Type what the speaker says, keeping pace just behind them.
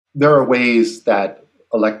there are ways that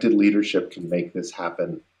elected leadership can make this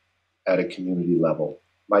happen at a community level.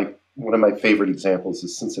 One of my favorite examples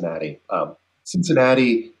is Cincinnati.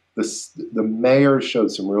 Cincinnati, the mayor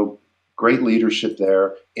showed some real great leadership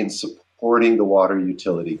there in supporting the water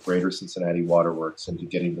utility, Greater Cincinnati Water Works, into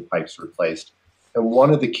getting the pipes replaced. And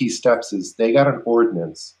one of the key steps is they got an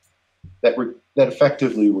ordinance that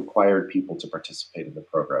effectively required people to participate in the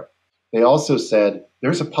program. They also said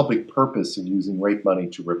there's a public purpose in using rate money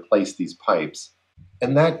to replace these pipes,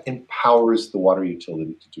 and that empowers the water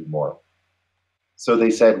utility to do more. So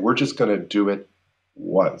they said, we're just going to do it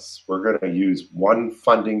once. We're going to use one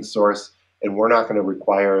funding source, and we're not going to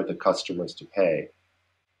require the customers to pay.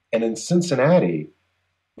 And in Cincinnati,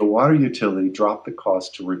 the water utility dropped the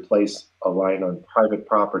cost to replace a line on private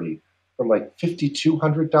property from like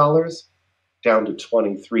 $5,200 down to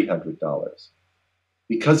 $2,300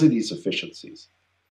 because of these efficiencies.